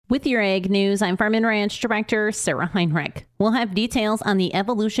With your Ag News, I'm Farm and Ranch Director Sarah Heinrich. We'll have details on the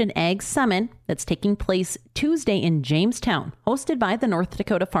Evolution Ag Summit that's taking place Tuesday in Jamestown, hosted by the North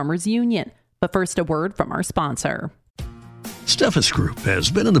Dakota Farmers Union. But first, a word from our sponsor. Steffes Group has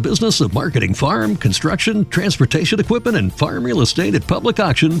been in the business of marketing farm, construction, transportation equipment, and farm real estate at public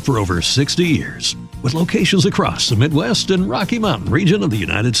auction for over 60 years. With locations across the Midwest and Rocky Mountain region of the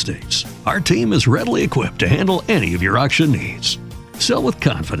United States, our team is readily equipped to handle any of your auction needs. Sell with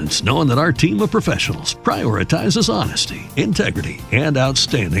confidence, knowing that our team of professionals prioritizes honesty, integrity, and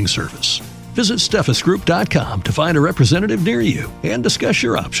outstanding service. Visit SteffesGroup.com to find a representative near you and discuss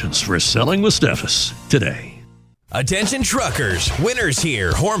your options for selling with Steffes today. Attention truckers, winter's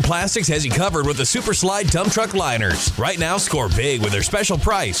here. Horn Plastics has you covered with the Super Slide dump truck liners. Right now, score big with their special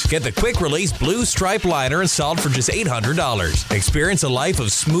price. Get the quick release blue stripe liner installed for just $800. Experience a life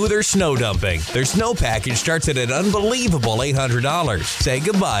of smoother snow dumping. Their snow package starts at an unbelievable $800. Say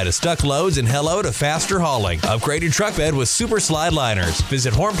goodbye to stuck loads and hello to faster hauling. Upgrade your truck bed with Super Slide liners.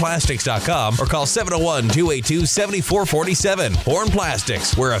 Visit hornplastics.com or call 701-282-7447. Horn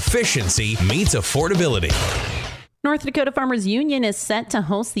Plastics, where efficiency meets affordability. North Dakota Farmers Union is set to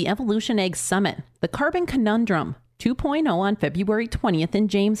host the Evolution Ag Summit, the Carbon Conundrum 2.0 on February 20th in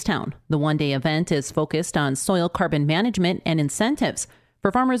Jamestown. The one-day event is focused on soil carbon management and incentives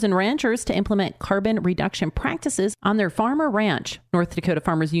for farmers and ranchers to implement carbon reduction practices on their farm or ranch. North Dakota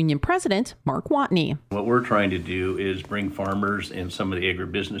Farmers Union President Mark Watney. What we're trying to do is bring farmers and some of the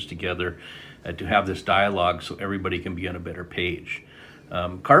agribusiness together to have this dialogue so everybody can be on a better page.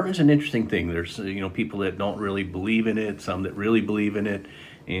 Carbon's an interesting thing. There's people that don't really believe in it, some that really believe in it,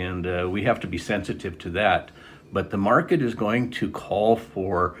 and we have to be sensitive to that. But the market is going to call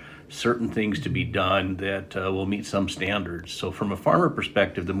for certain things to be done that will meet some standards. So from a farmer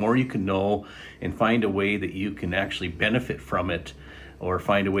perspective, the more you can know and find a way that you can actually benefit from it, or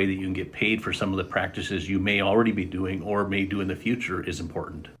find a way that you can get paid for some of the practices you may already be doing or may do in the future, is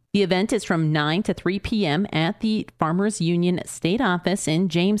important. The event is from 9 to 3 p.m. at the Farmers Union State Office in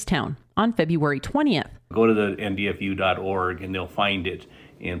Jamestown on February 20th. Go to the ndfu.org and they'll find it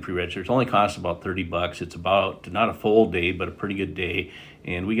and pre-register. It only costs about $30. It's about not a full day, but a pretty good day.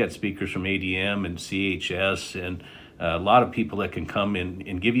 And we got speakers from ADM and CHS and a lot of people that can come in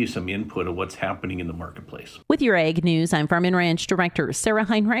and give you some input of what's happening in the marketplace. With your Ag News, I'm Farm and Ranch Director Sarah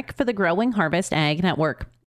Heinrich for the Growing Harvest Ag Network.